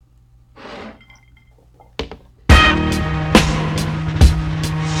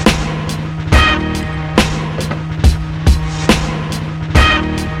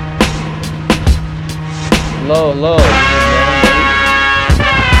hello.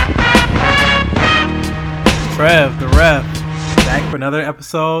 Trev, the ref, back for another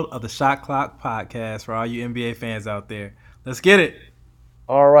episode of the Shot Clock Podcast for all you NBA fans out there. Let's get it.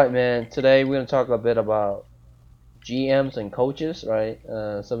 All right, man. Today we're gonna talk a bit about GMs and coaches, right?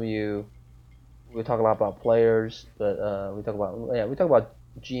 Some of you we talk a lot about players, but we talk about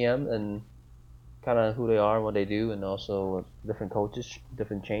GM and kind of who they are, what they do, and also different coaches,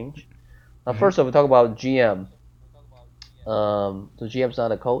 different change. Now, first off, we talk about GM. So GM's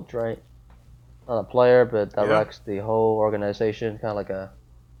not a coach, right? Not a player, but directs the whole organization, kind of like a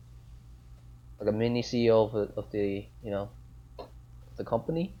mini CEO of the the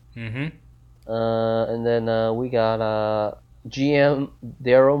company. Mm-hmm. And then we got GM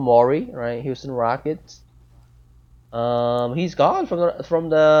Daryl Morey, right? Houston Rockets. He's gone from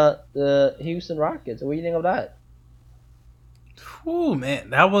the Houston Rockets. What do you think of that? Ooh,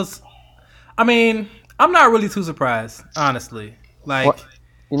 man, that was. I mean, I'm not really too surprised, honestly. Like, What?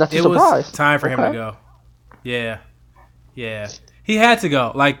 You're not too it surprised? was time for him to go. Yeah. He had to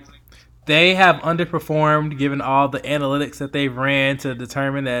go. Like, they have underperformed given all the analytics that they've ran to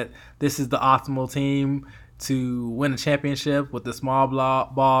determine that this is the optimal team to win a championship with the small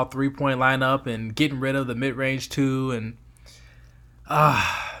ball 3-point lineup and getting rid of the mid-range 2. And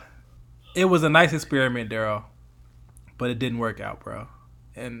it was a nice experiment, Daryl, but it didn't work out, bro.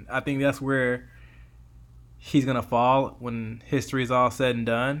 And I think that's where he's going to fall when history's all said and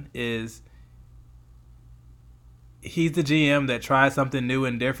done is he's the GM that tried something new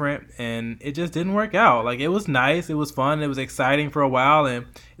and different, and it just didn't work out. Like, it was nice, it was fun, it was exciting for a while, and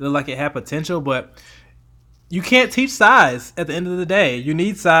it looked like it had potential, but you can't teach size at the end of the day. You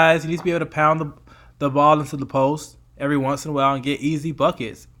need size. You need to be able to pound the ball into the post every once in a while and get easy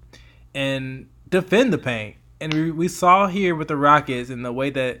buckets and defend the paint. And we saw here with the Rockets and the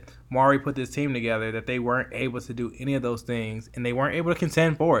way that Morey put this team together that they weren't able to do any of those things, and they weren't able to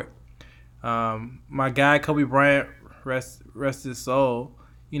contend for it. My guy Kobe Bryant, rest his soul,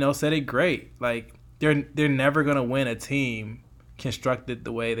 said it great. Like, they're never gonna win a team constructed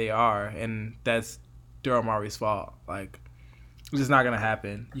the way they are, and that's Daryl Morey's fault. Like, it's just not gonna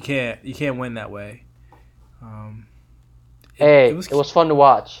happen. You can't win that way. It was fun to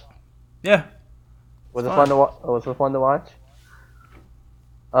watch. Yeah. Was it fun to watch? Was it fun to watch?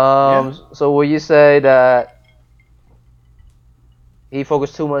 So will you say that he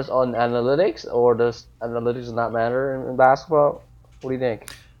focused too much on analytics, or does analytics not matter in basketball? What do you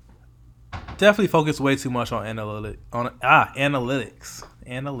think? Definitely focused way too much on analytics.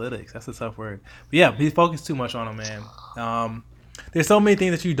 Analytics. That's a tough word. But yeah, he focused too much on them, man. There's so many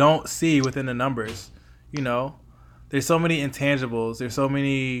things that you don't see within the numbers. There's so many intangibles. There's so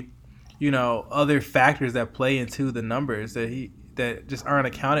many, other factors that play into the numbers that just aren't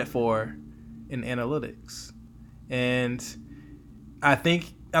accounted for in analytics. And I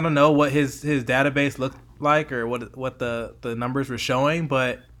don't know what his database looked like or what the numbers were showing,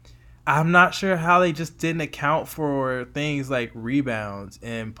 but I'm not sure how they just didn't account for things like rebounds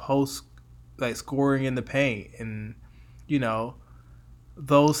and scoring in the paint and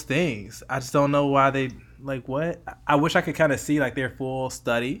those things. I just don't know why they what. I wish I could kind of see their full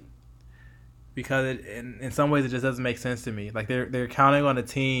study, because in some ways it just doesn't make sense to me. Like, they're counting on a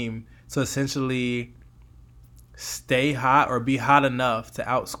team to essentially stay hot or be hot enough to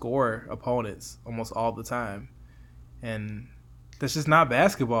outscore opponents almost all the time, and that's just not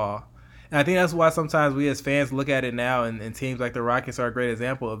basketball. And I think that's why sometimes we as fans look at it now, and teams like the Rockets are a great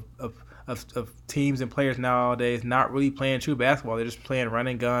example of teams and players nowadays not really playing true basketball. They're just playing run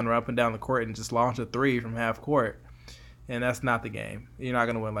and gun or up and down the court and just launch a three from half court. And that's not the game. You're not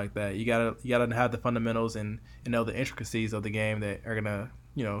gonna win like that. You gotta have the fundamentals and know the intricacies of the game that are gonna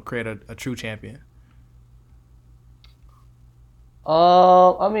create a true champion.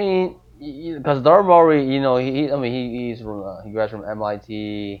 I mean, because Daryl Morey, he graduated from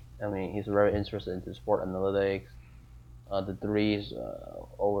MIT. I mean, he's very interested into sport analytics. The threes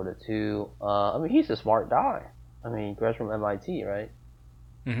over the 2. I mean, he's a smart guy. I mean, he graduated from MIT, right?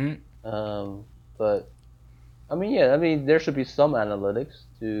 Mm-hmm. But I mean, yeah. I mean, there should be some analytics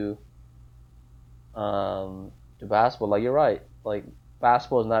to basketball. Like, you're right. Like,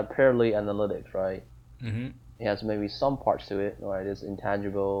 basketball is not purely analytics, right? Mm-hmm. It has maybe some parts to it, right? There's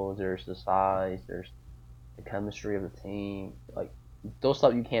intangibles, there's the size, there's the chemistry of the team. Like, those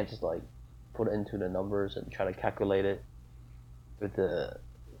stuff you can't just put it into the numbers and try to calculate it with the,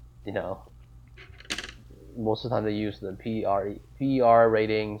 most of the time they use the PER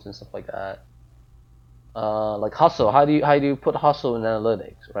ratings and stuff like that. Like hustle, how do you put hustle in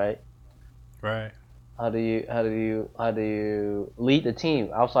analytics, right? Right. How do you lead the team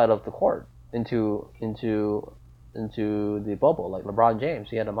outside of the court into into the bubble. Like LeBron James,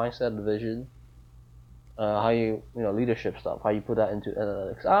 he had a mindset of the vision, how you know leadership stuff, how you put that into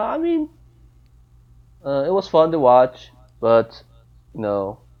analytics. I mean, it was fun to watch, but you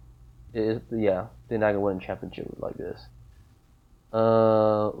know, yeah, they're not gonna win a championship like this.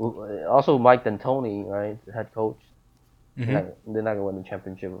 Also Mike D'Antoni, right, the head coach. Mm-hmm. They're not gonna win the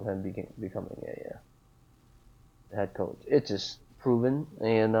championship with him becoming the head coach. It's just proven,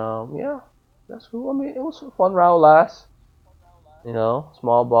 and yeah, that's cool. I mean, it was a fun round last. You know,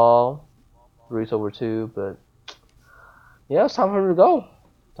 small ball, 3-2, but yeah, it's time for him to go.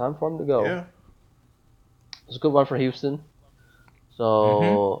 Time for him to go. Yeah. It's a good one for Houston. Mm-hmm.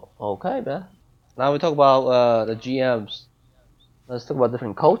 So okay, man. Now we talk about the GMs. Let's talk about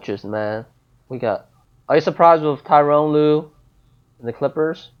different coaches, man. We got. Are you surprised with Tyrone Lue and the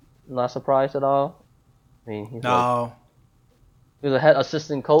Clippers? Not surprised at all. I mean, No. he was a head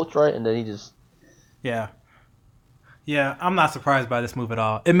assistant coach, right? And then he just Yeah. Yeah. I'm not surprised by this move at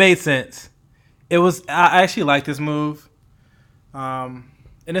all. It made sense. It was. I actually like this move.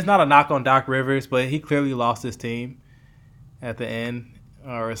 And it's not a knock on Doc Rivers, but he clearly lost his team at the end,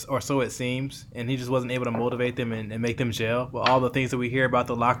 or so it seems, and he just wasn't able to motivate them and make them gel. But all the things that we hear about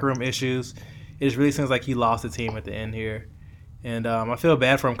the locker room issues, it just really seems like he lost the team at the end here. And I feel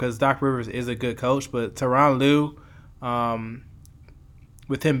bad for him because Doc Rivers is a good coach, but Tyronn Lue, um,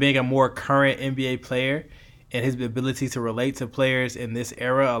 with him being a more current NBA player and his ability to relate to players in this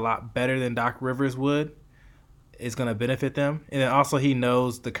era a lot better than Doc Rivers would, is going to benefit them. And then also he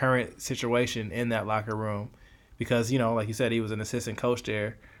knows the current situation in that locker room because, like you said, he was an assistant coach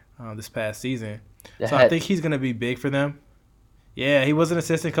there this past season. the So I head. think he's going to be big for them. Yeah, he was an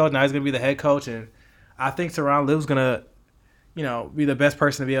assistant coach. Now he's going to be the head coach. And I think Tyronn Lue's going to, be the best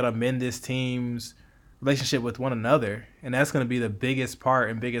person to be able to mend this team's relationship with one another. And that's going to be the biggest part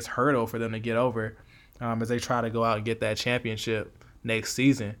and biggest hurdle for them to get over as they try to go out and get that championship next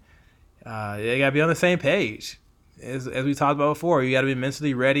season. They got to be on the same page. As we talked about before, you got to be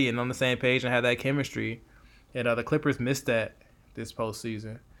mentally ready and on the same page and have that chemistry. And the Clippers missed that this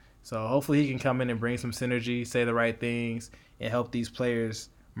postseason. So hopefully he can come in and bring some synergy, say the right things, and help these players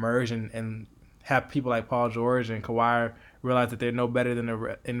merge and have people like Paul George and Kawhi realize that they're no better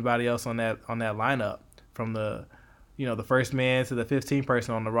than anybody else on that lineup. From the first man to the 15th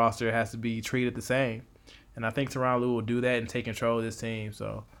person on the roster has to be treated the same. And I think Tyronn Lue will do that and take control of this team.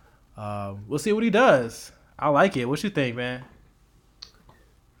 So we'll see what he does. I like it. What you think, man?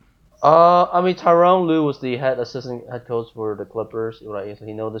 I mean, Tyrone Lue was the assistant head coach for the Clippers, right? So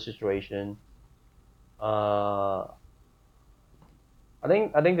he knows the situation. Uh, I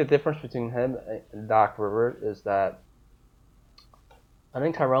think the difference between him and Doc Rivers is that I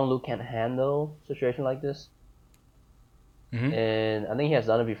think Tyrone Lue can handle a situation like this, Mm-hmm. and I think he has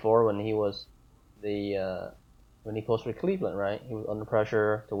done it before when he was when he coached for Cleveland, right? He was under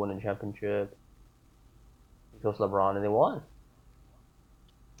pressure to win a championship. He coached LeBron and they won.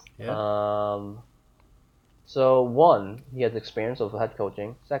 Yeah. Um, so one, he has experience of head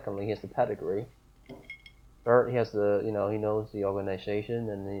coaching. Secondly, he has the pedigree. Third, he has he knows the organization,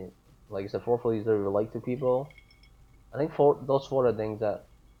 and like I said, fourthly, he's very relate to people. I think those four are things that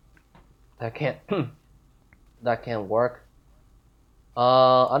can't that can't work.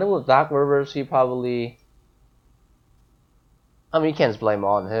 I think with Doc Rivers, he probably. I mean, you can't blame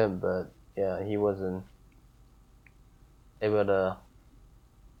on him, but yeah, he wasn't able to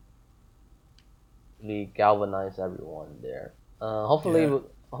really galvanize everyone there. Hopefully, Yeah.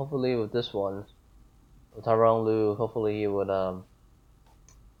 hopefully with this one, with Tyrone Lue, hopefully he would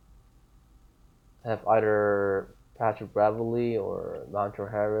have either Patrick Beverley or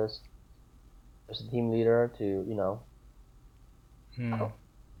Montrezl Harris as a team leader to I Hmm. don't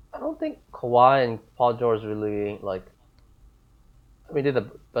I don't think Kawhi and Paul George really like. I mean, they're the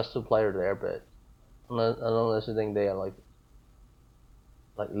best two players there, but unless you think they are like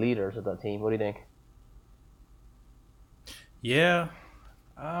leaders of that team. What do you think? Yeah.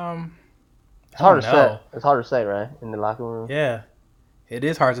 It's I hard don't to say. know. It's hard to say, right? In the locker room. Yeah. It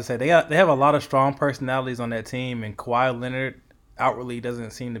is hard to say. They have a lot of strong personalities on that team, and Kawhi Leonard outwardly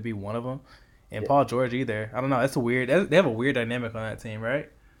doesn't seem to be one of them, and Yeah, Paul George either. I don't know. That's a weird. They have a weird dynamic on that team, right?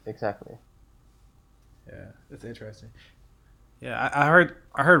 exactly. Yeah, that's interesting. Yeah, I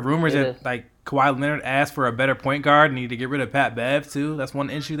heard rumors It is. that like Kawhi Leonard asked for a better point guard and need to get rid of Pat Bev too. That's one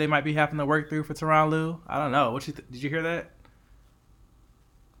issue they might be having to work through for Tyronn Lue. I don't know. Did you hear that?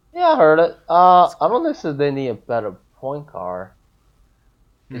 Yeah, I heard it. I don't necessarily they need a better point guard.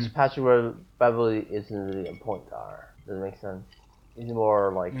 It's Hmm. Patrick Beverly isn't really a point guard. Does it make sense? He's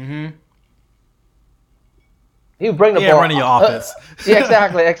more like Mm-hmm. He'll bring the He ain't ball. running your offense. Yeah,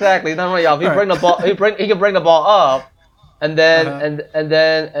 exactly. Not running off. He Right. bring the ball. He can bring the ball up, and then Uh-huh. and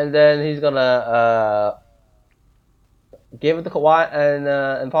then he's gonna give it to Kawhi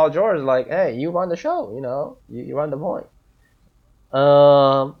and Paul George. Like, hey, you run the show. You run the point.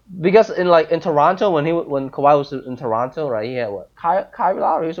 Because in Toronto when Kawhi was in Toronto, right? He had what? Kyle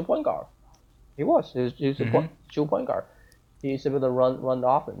Lowry. He was a point guard. He was a Mm-hmm. true point guard. He used to be able to run the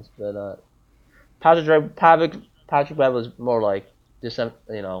offense, but Patrick Webb was more like just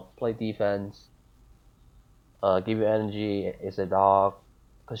play defense, give you energy. Is a dog,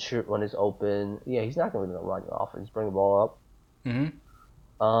 cause shoot when it's open. Yeah, he's not gonna run your offense. Bring the ball up.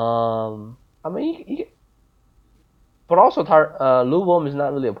 Mm-hmm. I mean, but also Lou Williams is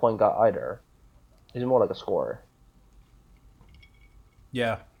not really a point guard either. He's more like a scorer.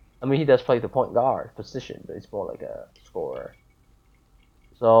 Yeah. I mean, he does play the point guard position, but he's more like a scorer.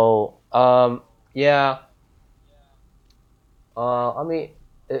 So, yeah. I mean,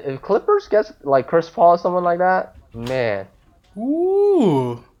 if Clippers gets like Chris Paul or someone like that, man.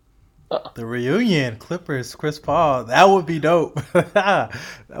 Ooh. The reunion, Clippers, Chris Paul. That would be dope. That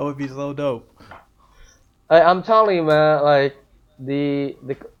would be so dope. I'm telling you, man. Like the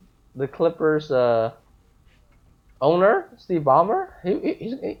Clippers owner, Steve Ballmer,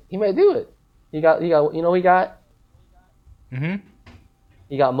 he may do it. Mm-hmm.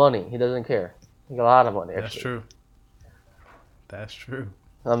 He got money. He doesn't care. He got a lot of money. That's Actually. true. That's true.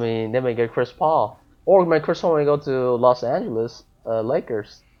 I mean, they may get Chris Paul, or may Chris Paul may go to Los Angeles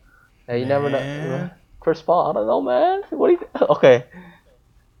Lakers. Hey, you never know. Man. Chris Paul, I don't know, man. What do you? Okay.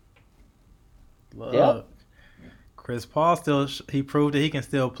 Look. Yeah. Chris Paul he proved that he can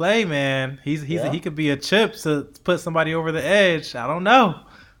still play, man. Yeah. He could be a chip to put somebody over the edge. I don't know.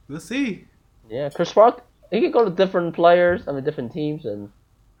 We'll see. Yeah, Chris Paul. He could go to different players. I mean, different teams, and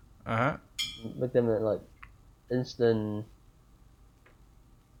Uh-huh. make them like instant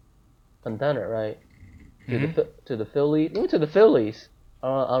contender, right? Mm-hmm. To the Phillies, even to the Phillies.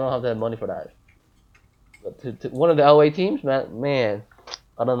 I don't have that money for that. But to one of the LA teams, man,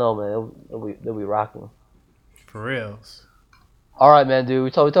 I don't know, man. They'll be rocking. For reals. All right, man, dude.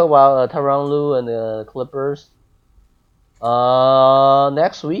 We talk about Tyronn Lue and the Clippers.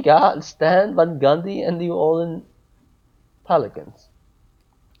 Next we got Stan Van Gundy and the New Orleans Pelicans.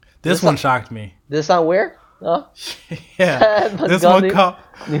 This one shocked me. This sound weird? Huh? Yeah. Stan Van This Gundy,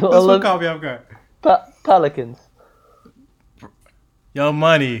 New one Orleans caught me off guard. Pelicans. Yo,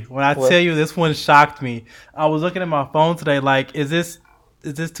 Money, when I What? tell you this one shocked me, I was looking at my phone today like, is this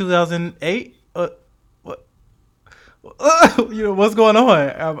 2008? What? What's going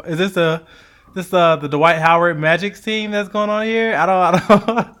on? Is this the Dwight Howard Magic's team that's going on here? I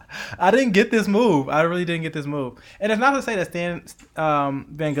don't I didn't get this move. I really didn't get this move. And it's not to say that Stan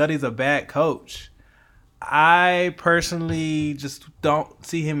Van Gundy's a bad coach. I personally just don't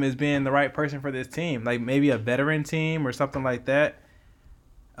see him as being the right person for this team. Like maybe a veteran team or something like that.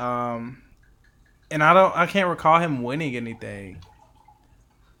 And I can't recall him winning anything.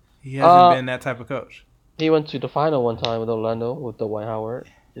 He hasn't been that type of coach. He went to the final one time with Orlando with Dwight Howard.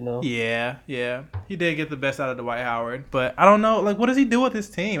 Yeah. He did get the best out of Dwight Howard, but I don't know. Like, what does he do with his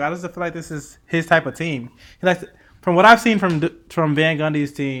team? I just feel like this is his type of team. He likes, from what I've seen from Van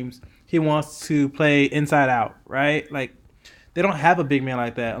Gundy's teams, he wants to play inside out, right? Like, they don't have a big man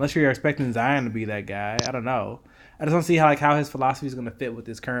like that unless you're expecting Zion to be that guy. I don't know. I just don't see how his philosophy is going to fit with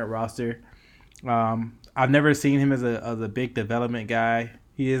this current roster. I've never seen him as a big development guy.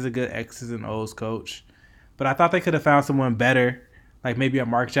 He is a good X's and O's coach, but I thought they could have found someone better, like maybe a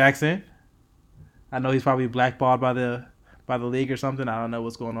Mark Jackson. I know he's probably blackballed by the league or something. I don't know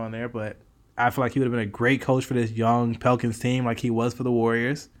what's going on there, but I feel like he would have been a great coach for this young Pelicans team, like he was for the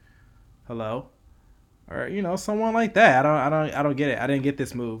Warriors. Hello, or someone like that. I don't get it. I didn't get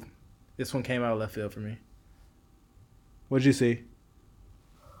this move. This one came out of left field for me. What'd you see?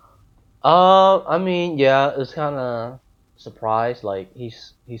 I mean, yeah, it's kind of surprised. Like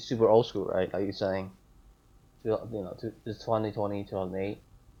he's super old school, right? Like you're saying, it's 2020, 2008,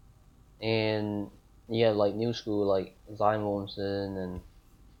 and you have like new school like Zion Williamson and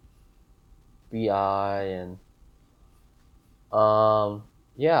Bi and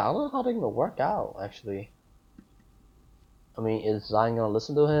yeah, I don't know how they're gonna work out actually. I mean, is Zion gonna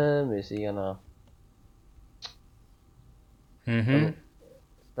listen to him? Is he gonna? I mean,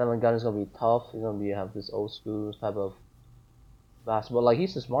 Stephen Gunn is gonna be tough. He's gonna have this old school type of basketball. Like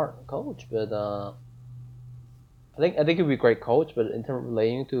he's a smart coach, but I think he'd be a great coach. But in terms of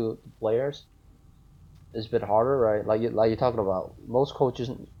relating to players, it's a bit harder, right? Like you're talking about most coaches,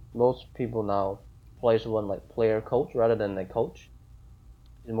 most people now players want like player coach rather than a coach.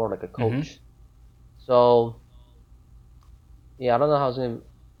 It's more like a coach. So yeah, I don't know how it's gonna.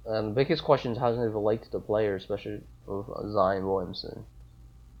 The biggest question is how it's gonna relate to the players, especially with Zion Williamson.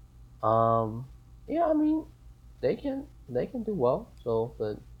 Um, yeah, I mean, they can do well. So,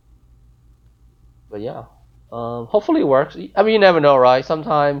 but yeah, hopefully it works. I mean, you never know, right?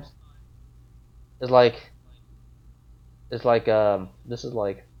 Sometimes it's like this is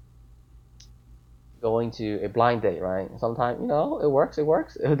like going to a blind date, right? Sometimes it works, it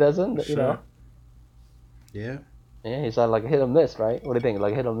works. If it doesn't, Sure. Yeah. yeah, it's like a hit or miss, right? What do you think?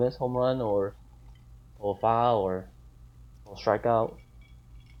 Like hit or miss, home run or foul or strikeout,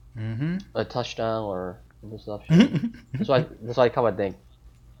 Mm-hmm. a touchdown or interception. That's why I come and think,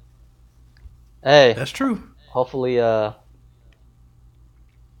 hey, That's true. hopefully it'll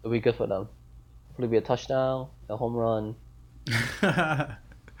be good for them. Hopefully be a touchdown, a home run, the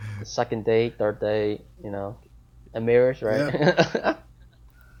second date, third date, a marriage, Yeah. right?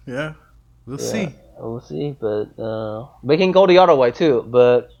 Yeah. We'll Yeah, see. we'll see, but we can go the other way too.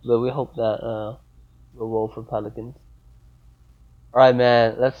 But we hope that will roll for Pelicans. All right,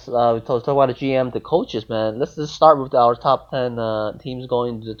 man. Let's talk about the GM, the coaches, man. Let's just start with our top 10 teams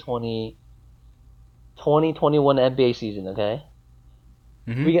going into the 2021 NBA season. Okay,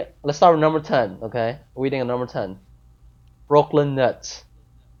 Mm-hmm. let's start with number 10. Okay, we think of number 10, Brooklyn Nets.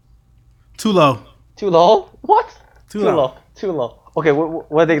 Too low. Too low? What? Too low. Too low. Okay, what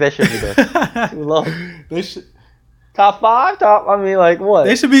do you think they should be then? Too low. They should. Top five? Top? I mean, like what?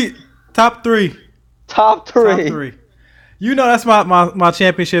 They should be top three. Top Top three. three. You know that's my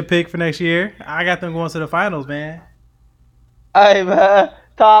championship pick for next year. I got them going to the finals, man. Hey man,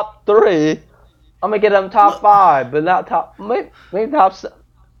 top three. I'm gonna get them top five, but not top. Maybe top.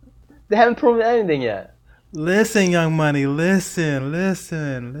 They haven't proven anything yet. Listen, Young Money. Listen,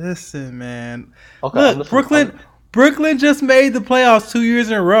 man. Okay, I'm Look, listening. Brooklyn just made the playoffs 2 years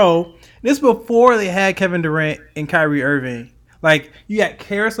in a row. This before they had Kevin Durant and Kyrie Irving. Like, you got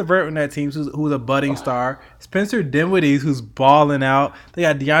Karis LeVert on that team, who's a budding star. Spencer Dinwiddie, who's balling out. They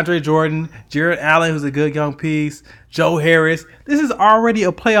got DeAndre Jordan, Jared Allen, who's a good young piece. Joe Harris. This is already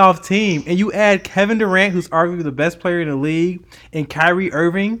a playoff team. And you add Kevin Durant, who's arguably the best player in the league, and Kyrie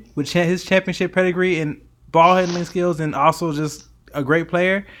Irving, with his championship pedigree and ball handling skills, and also just a great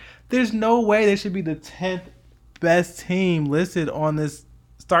player. There's no way they should be the 10th best team listed on this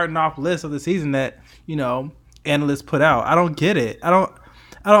starting off list of the season that, analysts put out. I don't get it. I don't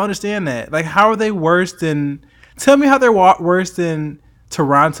understand that. Like, how are they worse than? Tell me how they're worse than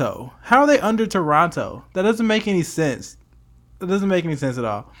Toronto. How are they under Toronto? That doesn't make any sense. It doesn't make any sense at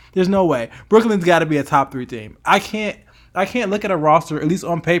all. There's no way. Brooklyn's got to be a top 3 team. I can't look at a roster, at least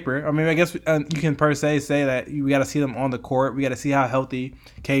on paper. I mean, I guess you can per se say that we got to see them on the court. We got to see how healthy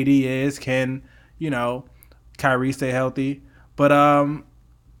KD is. Can Kyrie stay healthy? But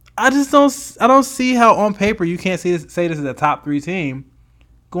I don't see how on paper you can't say this is a top 3 team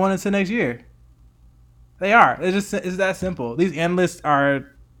going into next year. They are. It's that simple. These analysts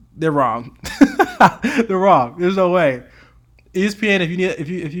they're wrong. They're wrong. There's no way. ESPN,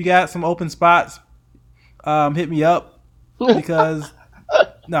 if you got some open spots, hit me up because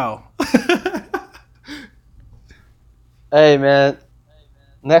no. Hey man,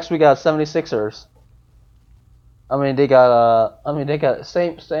 next we got 76ers. I mean they got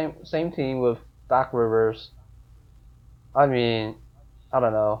same team with Doc Rivers. I mean, I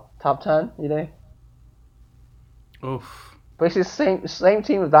don't know, top 10, you think? Oof. Basically same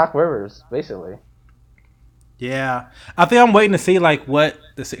team with Doc Rivers, basically. Yeah, I think I'm waiting to see like what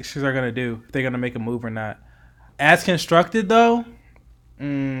the Sixers are gonna do, if they're gonna make a move or not. As constructed though,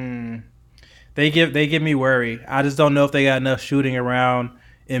 they give me worry. I just don't know if they got enough shooting around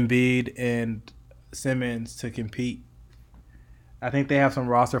Embiid and Simmons to compete. I think they have some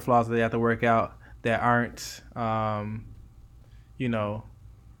roster flaws that they have to work out that aren't,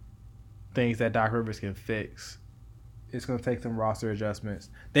 things that Doc Rivers can fix. It's going to take some roster adjustments.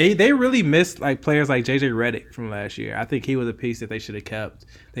 They really missed like players like JJ Redick from last year. I think he was a piece that they should have kept.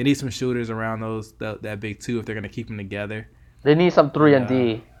 They need some shooters around that big two if they're going to keep them together. They need some 3 and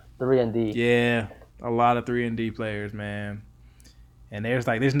D. Yeah, a lot of 3 and D players, man. And there's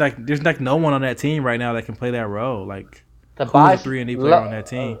no one on that team right now that can play that role. Like, who's a 3 and D player on that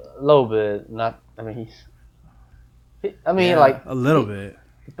team? A little bit, not. I mean A little bit.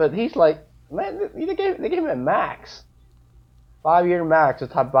 But he's like, man, they gave him a max, 5-year max to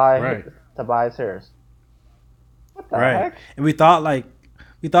Tobias Harris. What the heck? And we thought like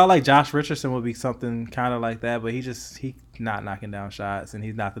Josh Richardson would be something kind of like that, but he's not knocking down shots, and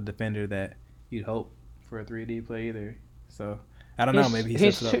he's not the defender that you'd hope for a 3D play either. So I don't know. Maybe he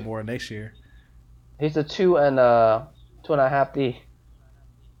sets it up more next year. He's a 2.5 D.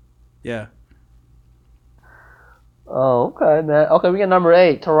 Yeah. Oh, okay, man. Okay, we got number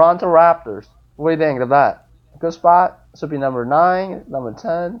 8, Toronto Raptors. What do you think of that? Good spot. Should be number 9, number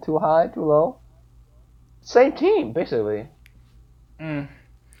 10. Too high, too low. Same team, basically. Mm.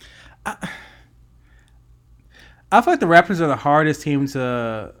 I feel like the Raptors are the hardest team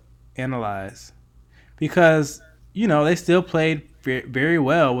to analyze because they still played very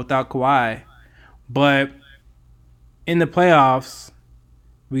well without Kawhi, but in the playoffs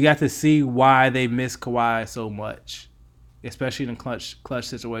we got to see why they missed Kawhi so much, especially in clutch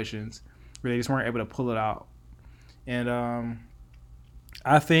situations where they just weren't able to pull it out. And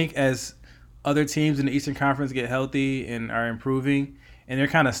I think as other teams in the Eastern Conference get healthy and are improving, and they're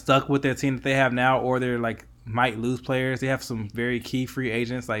kind of stuck with their team that they have now, or they're like might lose players. They have some very key free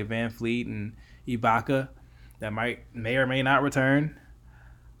agents like Van Fleet and Ibaka that may or may not return.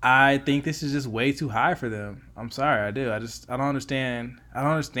 I think this is just way too high for them. I'm sorry, I do. I don't understand. I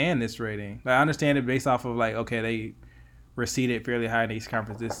don't understand this rating. Like, I understand it based off of like, okay, they were seeded fairly high in the East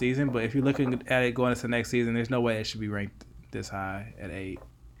Conference this season, but if you're looking at it going into next season, there's no way it should be ranked this high at 8.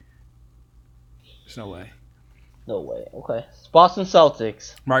 There's no way. No way. Okay. Boston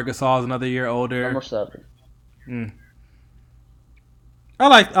Celtics. Marc Gasol is another year older. Number 7. I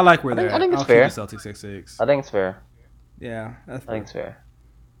like where they're at. I think it's I'll fair. keep the Celtics 6-6. I think it's fair. Yeah, that's I think it's fair.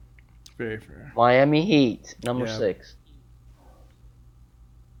 very fair. Miami Heat, number 6.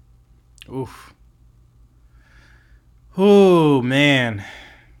 Oof. Oh man,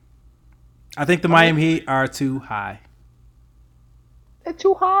 I think the Miami Heat are too high. They're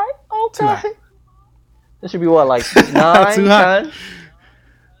too high. Okay. Too high. This should be what, like 9, Too high. 10?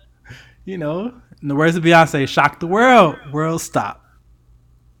 In the words of Beyonce, shock the world. World stop.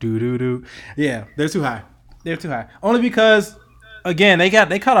 Do. Yeah, they're too high. They're too high. Only because, again, they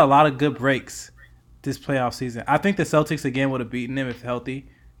caught a lot of good breaks this playoff season. I think the Celtics again would have beaten them if healthy.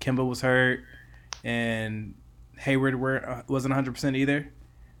 Kemba was hurt, and Hayward wasn't 100% either.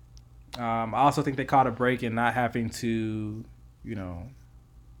 I also think they caught a break in not having to,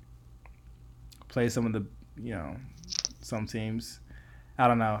 play some of the, some teams. I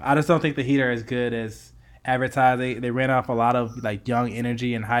don't know. I just don't think the Heat are as good as advertised. They ran off a lot of like young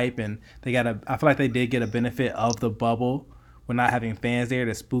energy and hype, and I feel like they did get a benefit of the bubble with not having fans there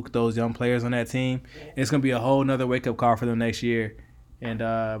to spook those young players on that team. It's gonna be a whole nother wake up call for them next year. And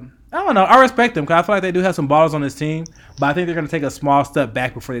I don't know. I respect them because I feel like they do have some ballers on this team, but I think they're gonna take a small step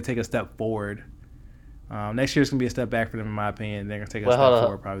back before they take a step forward. Next year's gonna be a step back for them, in my opinion. They're gonna take a step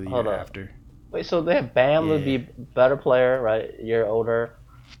forward probably the year after. Wait, so they have Bam would be better player, right? A year older.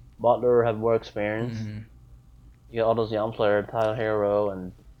 Butler have more experience. Mm-hmm. You got all those young players, Tyler Hero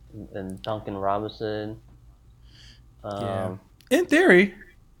and Duncan Robinson. In theory.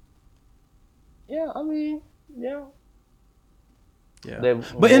 Yeah, I mean, yeah. Yeah.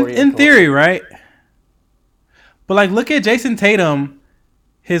 But in theory, right? But like, look at Jason Tatum,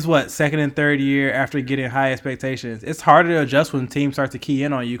 his second and third year after getting high expectations. It's harder to adjust when teams start to key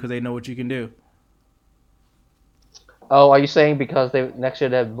in on you because they know what you can do. Oh, are you saying because next year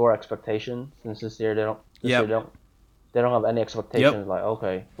they have more expectations since this year they don't? Year they don't have any expectations. Yep. Like,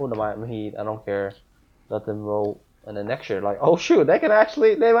 okay, who the Miami Heat? I don't care. Let them roll. And then next year, like, oh shoot, they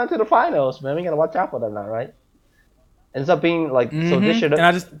went to the finals, man. We gotta watch out for them now, right? Ends up being like so this year.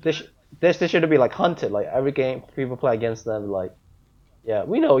 And this year to be like hunted. Like every game people play against them, like, yeah,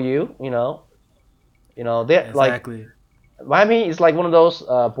 we know you. They're exactly. Like Miami is like one of those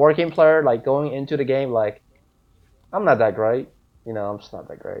board game player like going into the game like, I'm not that great. I'm just not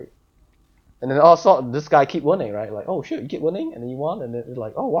that great. And then also this guy keep winning, right? Like, oh shoot, you keep winning, and then you won, and then it's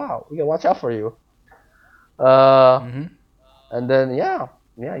like, oh wow, we gotta watch out for you. And then yeah,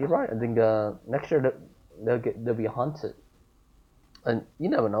 you're right. I think next year they'll be hunted, and you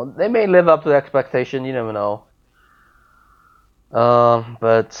never know. They may live up to the expectation. You never know.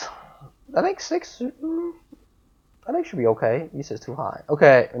 But I think 6. I think should be okay. You said it's too high.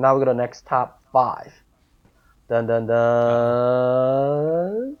 Okay, and now we go to the next top 5. Dun dun dun.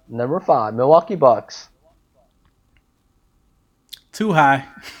 Number 5, Milwaukee Bucks. Too high.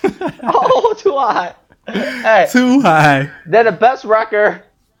 Oh, too high. Hey, too high. They're the best record.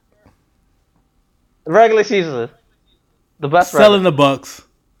 Regular season. The best record. Selling the Bucks.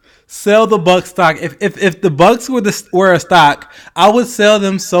 Sell the Bucks stock. If the Bucks were a stock, I would sell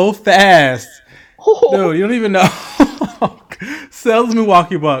them so fast. Dude, you don't even know. Sell the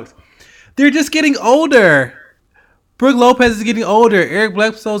Milwaukee Bucks. They're just getting older. Brook Lopez is getting older. Eric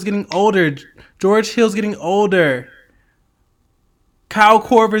Bledsoe is getting older. George Hill's getting older. Kyle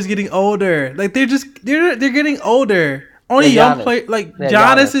Korver's getting older. Like they're getting older. Only young player like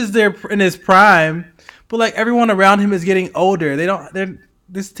Giannis is there in his prime, but like everyone around him is getting older. They're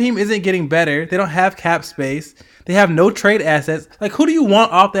this team isn't getting better. They don't have cap space. They have no trade assets. Like, who do you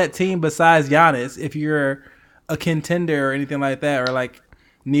want off that team besides Giannis if you're a contender or anything like that, or like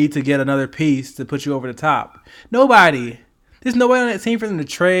need to get another piece to put you over the top? Nobody. There's nobody on that team for them to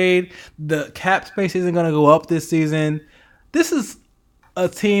trade. The cap space isn't going to go up this season. This is a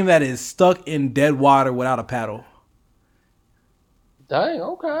team that is stuck in dead water without a paddle. Dang,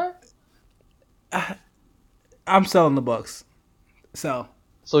 okay. I'm selling the Bucks. So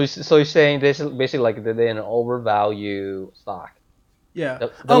you're saying this is basically like they're an overvalued stock. yeah,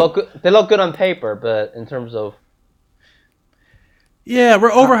 They look good. They look good on paper, but in terms of yeah, we're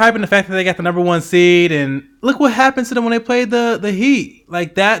overhyping the fact that they got the number 1 seed, and look what happened to them when they played the Heat.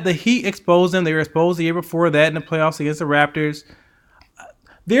 Like that, the Heat exposed them. They were exposed the year before that in the playoffs against the Raptors.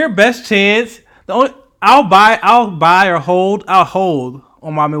 Their best chance, I'll buy or hold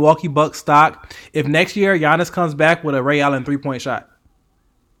on my Milwaukee Bucks stock if next year Giannis comes back with a Ray Allen 3-point shot.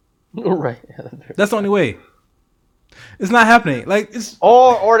 right. That's the only way. It's not happening. Like it's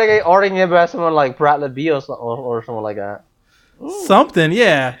or they get back someone like Bradley Beal or someone like that. something,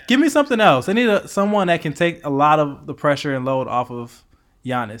 yeah. Give me something else. I need someone that can take a lot of the pressure and load off of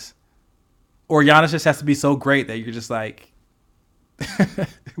Giannis. Or Giannis just has to be so great that you're just like,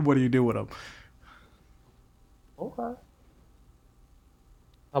 what do you do with him? Okay.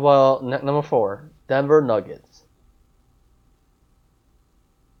 How about number 4, Denver Nuggets?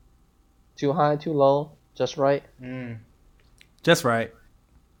 Too high, too low, just right? Just right.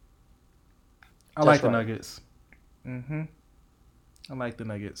 I like the Nuggets. Mm-hmm. I like the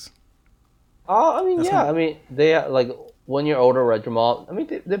Nuggets. I mean, yeah. I mean, they are like 1 year older, right, Jamal? I mean,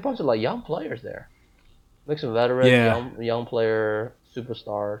 they're a bunch of like young players there. Mix of veterans, young player,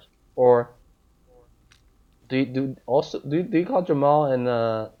 superstars. Or do you call Jamal and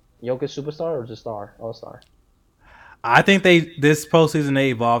Jokic superstar or just all star? I think this postseason they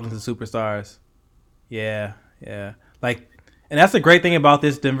evolved into superstars. Yeah. Like, and that's the great thing about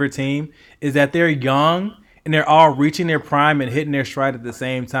this Denver team is that they're young and they're all reaching their prime and hitting their stride at the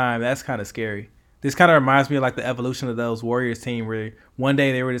same time. That's kind of scary. This kind of reminds me of like the evolution of those Warriors team where one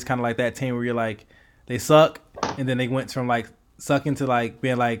day they were just kind of like that team where you're like, they suck, and then they went from like sucking to like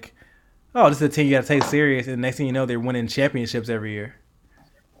being like, oh, this is a team you got to take serious, and next thing you know, they're winning championships every year.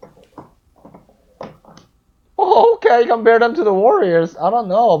 Oh, okay, compare them to the Warriors. I don't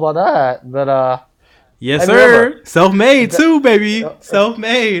know about that, but yes, sir. Self-made too, baby.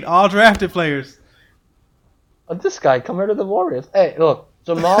 Self-made. All drafted players. This guy compared to the Warriors. Hey, look,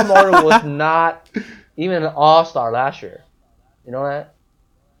 Jamal Murray was not even an all-star last year. You know that?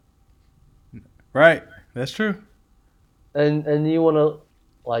 Right. That's true. And you want to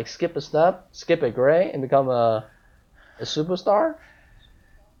like skip a step, skip a grade, and become a superstar?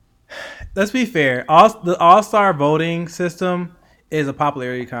 Let's be fair. The all-star voting system is a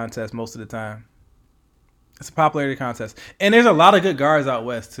popularity contest most of the time. It's a popularity contest. And there's a lot of good guards out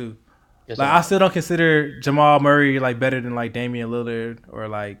west, too. Yes, like I still don't consider Jamal Murray like better than like Damian Lillard or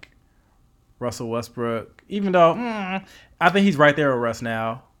like Russell Westbrook. Even though I think he's right there with Russ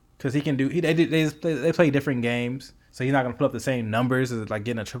now because he can do. They play different games, so he's not gonna put up the same numbers as like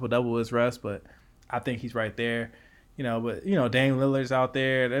getting a triple double as Russ. But I think he's right there. But Dame Lillard's out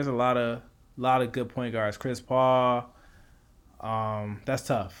there. There's a lot of good point guards. Chris Paul. That's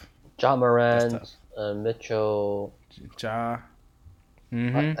tough. John Morant, Mitchell. Ja.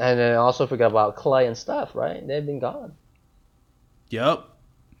 Mm-hmm. And then also forget about Clay and Steph, right? They've been gone. Yep.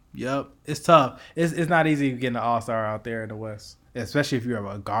 It's tough. It's not easy getting an all-star out there in the West, especially if you're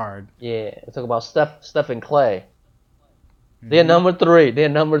a guard. Yeah, let's talk about Steph and Clay. They're number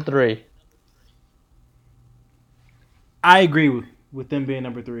 3. I agree with them being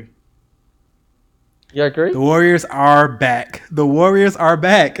number 3. You agree? The Warriors are back.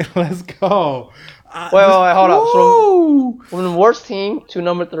 Let's go. Wait, hold up. From the worst team to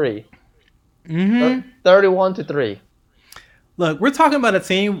number 3. 31-3. Look, we're talking about a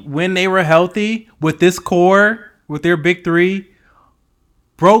team when they were healthy with this core, with their big 3,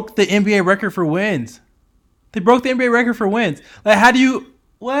 broke the NBA record for wins. They broke the NBA record for wins. Like, how do you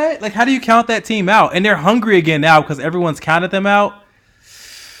count that team out? And they're hungry again now because everyone's counted them out.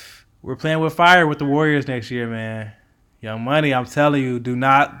 We're playing with fire with the Warriors next year, man. Young Money, I'm telling you, do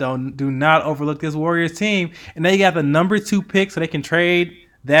not overlook this Warriors team. And they got the number 2 pick, so they can trade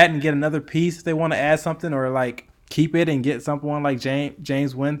that and get another piece if they want to add something, or like keep it and get someone like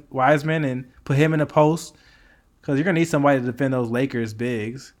James Wiseman and put him in a post, because you're gonna need somebody to defend those Lakers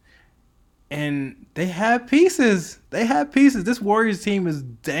bigs. And they have pieces. This Warriors team is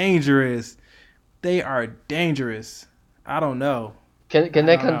dangerous. They are dangerous. I don't know. Can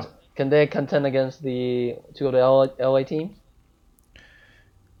they contend against the 2 of the LA teams?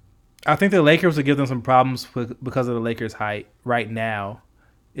 I think the Lakers would give them some problems because of the Lakers' height right now.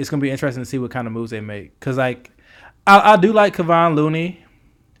 It's gonna be interesting to see what kind of moves they make. Cause like, I do like Kevon Looney.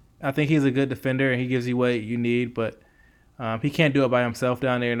 I think he's a good defender and he gives you what you need, but he can't do it by himself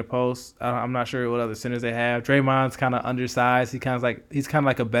down there in the post. I'm not sure what other centers they have. Draymond's kind of undersized. He's kind of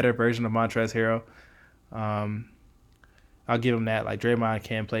like a better version of Montrezl Harrell. I'll give him that. Like Draymond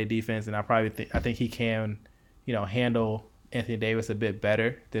can play defense, and I think he can, handle Anthony Davis a bit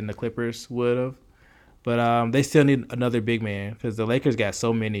better than the Clippers would have. But they still need another big man because the Lakers got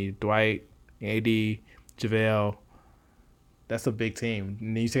so many: Dwight, AD, JaVale. That's a big team.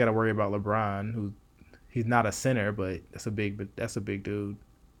 And you still got to worry about LeBron, who he's not a center, but that's a big dude.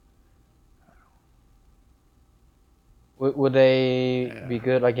 Would they be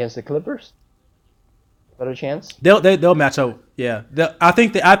good against the Clippers? Better chance? They'll match up. Yeah, I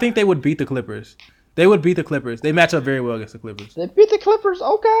think they would beat the Clippers. They would beat the Clippers. They match up very well against the Clippers. They beat the Clippers.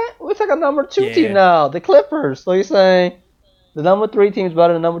 Okay, it's like a number 2 team now. The Clippers. So you're saying the number 3 team is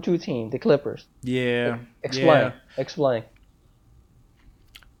better than the number 2 team, the Clippers? Yeah. Explain.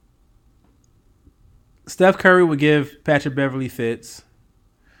 Steph Curry would give Patrick Beverley fits.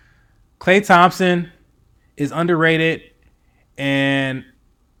 Klay Thompson is underrated and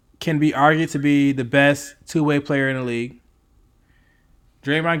can be argued to be the best two-way player in the league.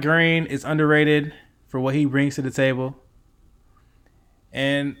 Draymond Green is underrated for what he brings to the table.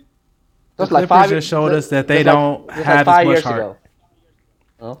 And the Clippers just showed us that they don't have as much heart.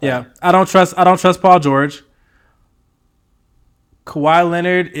 Okay. Yeah, I don't trust Paul George. Kawhi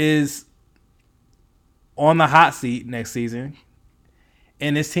Leonard is on the hot seat next season,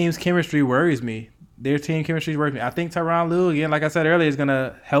 and this team's chemistry worries me. Their team chemistry worries me. I think Tyronn Lue, again, like I said earlier, is going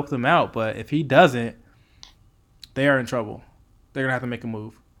to help them out, but if he doesn't, they are in trouble. They're going to have to make a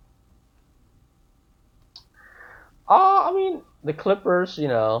move. I mean, the Clippers,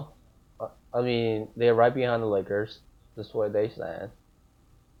 they're right behind the Lakers. That's the way they stand.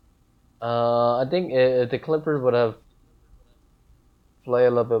 I think if the Clippers would have played a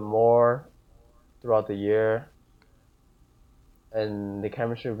little bit more throughout the year, and the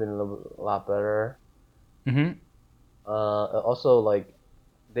chemistry would have been a lot better. Mm-hmm. Also, like,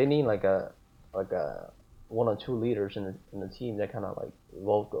 they need like a 1 or 2 leaders in the team that kind of like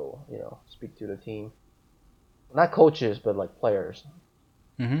vocal, speak to the team. Not coaches, but like players.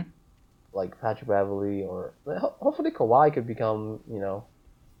 Mm-hmm. Like Patrick Beverley, or hopefully Kawhi could become,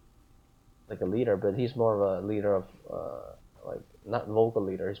 like a leader, but he's more of a leader of like not vocal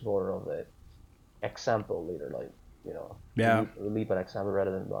leader. He's more of an example leader, like lead by example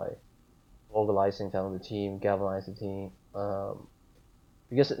rather than by vocalizing, telling the team, galvanize the team.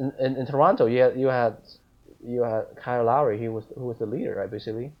 Because in Toronto, you had Kyle Lowry. Who was the leader, right?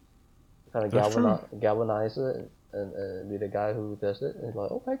 Basically, kind of galvanize it and be the guy who does it. And he's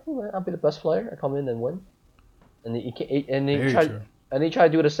like, okay, cool, man. I'll be the best player. I come in and win. And he tried to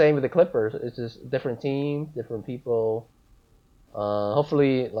do the same with the Clippers. It's just different team, different people.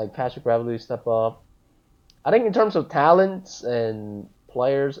 Hopefully, like Patrick Beverley step up. I think in terms of talents and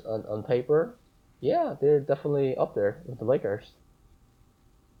players on paper, yeah, they're definitely up there with the Lakers.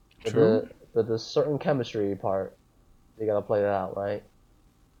 True. But the certain chemistry part, they gotta play that out, right?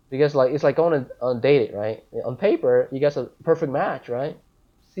 Because like it's like going on dating, right? On paper, you guys a perfect match, right?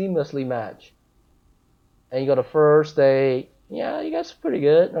 Seamlessly match. And you go the first day, yeah, you guys are pretty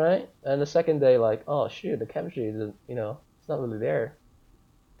good, right? And the second day, like, oh shoot, the chemistry isn't, it's not really there.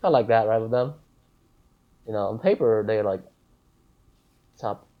 Kind of like that, right, with them. On paper they're like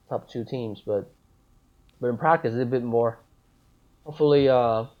top 2 teams, but in practice it's a bit more. Hopefully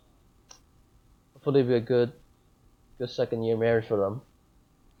it'll be a good second year marriage for them.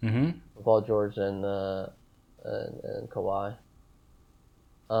 Mm-hmm. Paul George and Kawhi.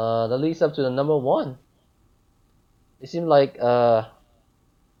 That leads up to the number 1. It seemed like LeBron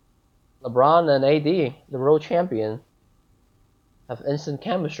and AD, the world champion, have instant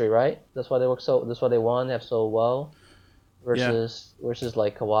chemistry, right? That's why they work that's why they won, have so well. Versus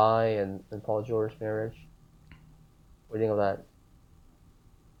like Kawhi and Paul George marriage. What do you think of that?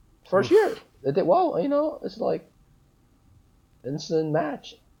 First year, they did well. It's like instant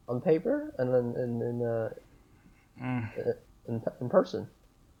match on paper and then in person.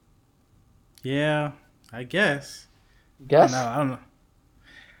 Yeah, I guess. Guess? I don't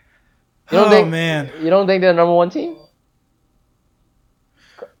know. Man. You don't think they're the number 1 team?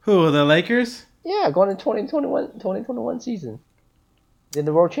 Who, the Lakers? Yeah, going into 2021 season. They're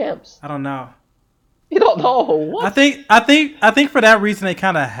the world champs. I don't know. You don't know what? I think for that reason they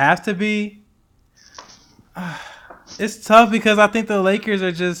kind of have to be. It's tough because I think the Lakers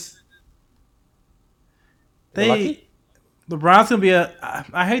are just LeBron's gonna be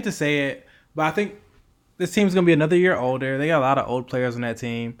I hate to say it, but I think this team's gonna be another year older. They got a lot of old players on that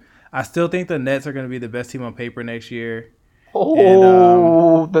team. I still think the Nets are gonna be the best team on paper next year.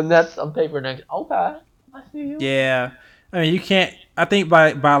 Oh, the Nets on paper next. Okay, I see you. Yeah, I mean you can't. I think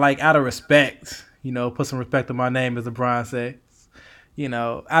by like out of respect, put some respect on my name, as LeBron says.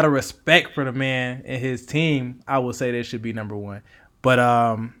 Out of respect for the man and his team, I would say they should be number one. But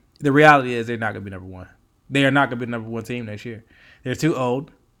the reality is they're not gonna be number one. They are not gonna be the number one team next year. They're too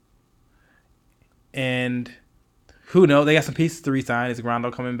old. And who knows? They got some pieces to re-sign. Is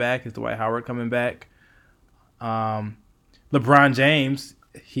Rondo coming back? Is Dwight Howard coming back? LeBron James,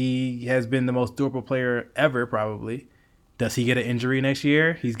 he has been the most durable player ever, probably. Does he get an injury next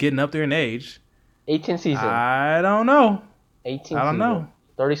year? He's getting up there in age. 18 season. I don't know. 18 I don't season. know.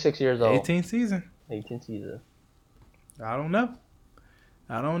 36 years old. 18 season. 18 season. I don't know.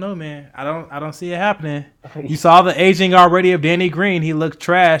 I don't know, man. I don't see it happening. You saw the aging already of Danny Green. He looked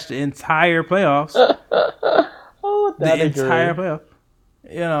trash the entire playoffs. Oh, that the entire playoff.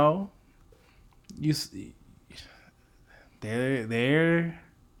 You see, they're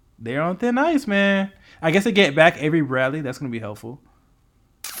on thin ice, man. I guess they get back Avery Bradley. That's gonna be helpful.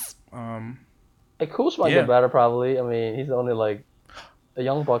 Hey, Kuzma might get better probably. I mean, he's only like a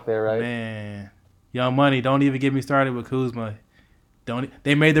young buck there, right? Man, Young Money. Don't even get me started with Kuzma.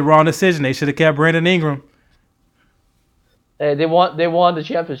 They made the wrong decision. They should have kept Brandon Ingram. Hey, they won the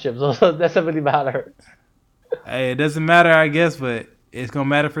championship, so that doesn't really matter. Hey, it doesn't matter, I guess, but it's gonna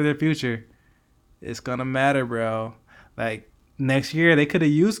matter for their future. It's gonna matter, bro. Like next year, they could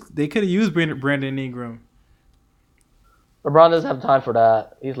have used Brandon Ingram. LeBron doesn't have time for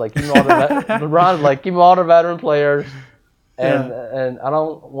that. He's like, give me all the LeBron's like, give me all the veteran players, and I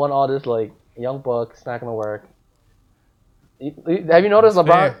don't want all this like young bucks. It's not gonna work. Have you noticed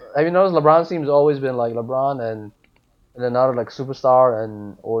LeBron? Have you noticed LeBron's team's always been like LeBron and another like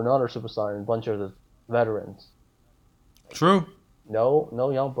superstar or another superstar and a bunch of the veterans. True.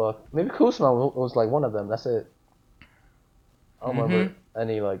 No young buck. Maybe Kuzma was like one of them. That's it. I don't remember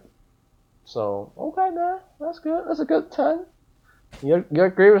any like. So okay, man, that's good. That's a good 10. You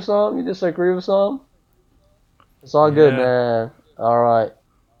agree with some? You disagree with some? It's all good, man. All right.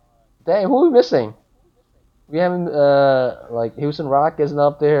 Dang, who are we missing? We haven't like Houston Rockets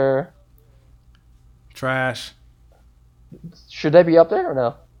up there. Trash. Should they be up there or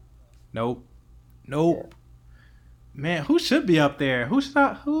no? Nope. Yeah. Man, who should be up there? Who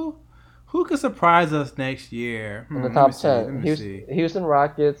could surprise us next year? In the top 10. Houston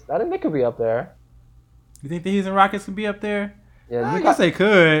Rockets. I think they could be up there. You think the Houston Rockets could be up there? Yeah, I guess they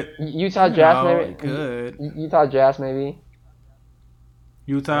could. Utah Jazz maybe. Could. Utah Jazz maybe.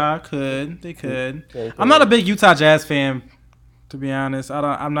 Utah could. They could. I'm not a big Utah Jazz fan, to be honest.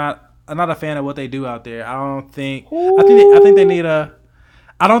 I'm not a fan of what they do out there. I don't think. I think they need a.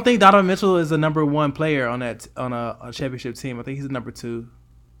 I don't think Donovan Mitchell is the number one player on a championship team. I think he's the number 2.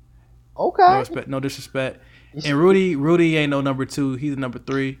 Okay. No disrespect. And Rudy ain't no number 2. He's the number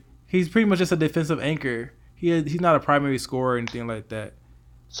 3. He's pretty much just a defensive anchor. He's not a primary scorer or anything like that.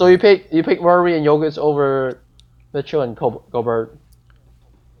 So you pick Murray and Jokic over Mitchell and Gobert.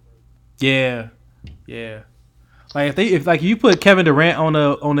 Yeah. Like if you put Kevin Durant on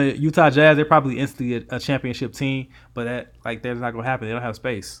the Utah Jazz, they're probably instantly a championship team. But that's not gonna happen. They don't have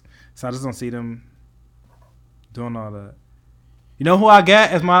space, so I just don't see them doing all that. You know who I got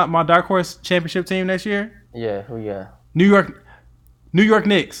as my dark horse championship team next year? Yeah, who? Yeah. New York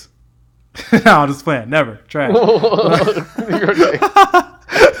Knicks. No, I'm just playing. Never trash. New York Knicks.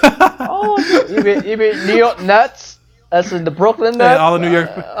 Oh, you mean New York Nets? As in the Brooklyn Nets? All of New York.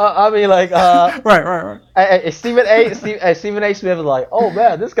 I mean, like, right. Stephen A. Smith is like, oh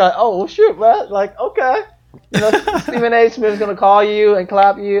man, this guy. Oh shoot, man. Like, okay, Stephen A. Smith is gonna call you and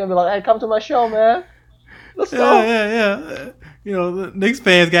clap you and be like, hey, come to my show, man. Let's go. Yeah. The Knicks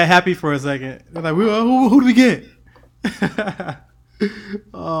fans got happy for a second. They're like, who do we get?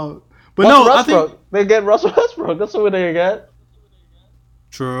 But Russell no, Westbrook. I think they get Russell Westbrook. That's what they get.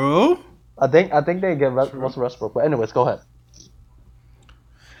 True. I think they get Russell Westbrook. But anyways, go ahead.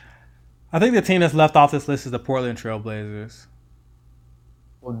 I think the team that's left off this list is the Portland Trailblazers.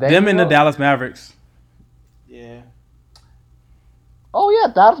 Well, them and the Dallas Mavericks. Yeah. Oh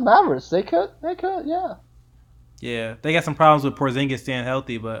yeah, Dallas Mavericks. They could, yeah. Yeah, they got some problems with Porzingis staying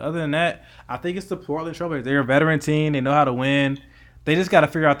healthy, but other than that, I think it's the Portland Trailblazers. They're a veteran team. They know how to win. They just got to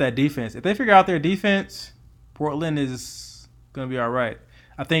figure out that defense. If they figure out their defense, Portland is going to be all right.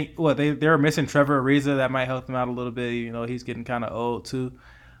 I think they're missing Trevor Ariza. That might help them out a little bit. He's getting kind of old too.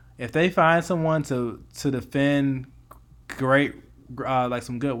 If they find someone to defend great, like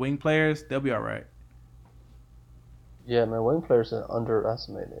some good wing players, they'll be all right. Yeah, man, wing players are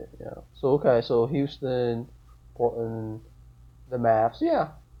underestimated. Yeah. So okay, so Houston, Portland, the Mavs. Yeah,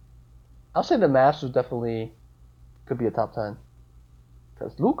 I'll say the Mavs was definitely could be a top 10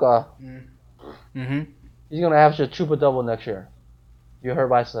 because Luca, Mm-hmm. he's gonna average a triple double next year. You heard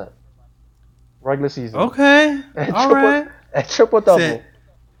what I said. Regular season Okay. and All triple right. and triple Said double.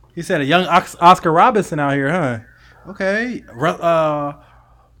 he said a young Oscar Robinson out here, huh? Okay.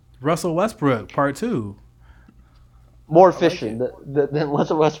 Russell Westbrook, part two. More I like efficient it. than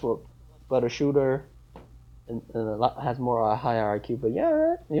Russell Westbrook, better shooter and a lot, has more higher IQ. But yeah,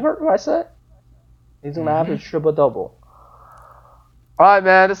 man, you heard what I said. He's gonna Mm-hmm. average triple double. All right,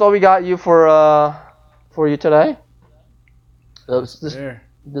 man. That's all we got you for you today. Yes, This sir.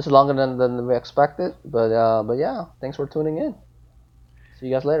 this is longer than we expected, but yeah, thanks for tuning in. See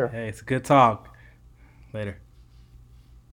you guys later. Hey, it's a good talk. Later.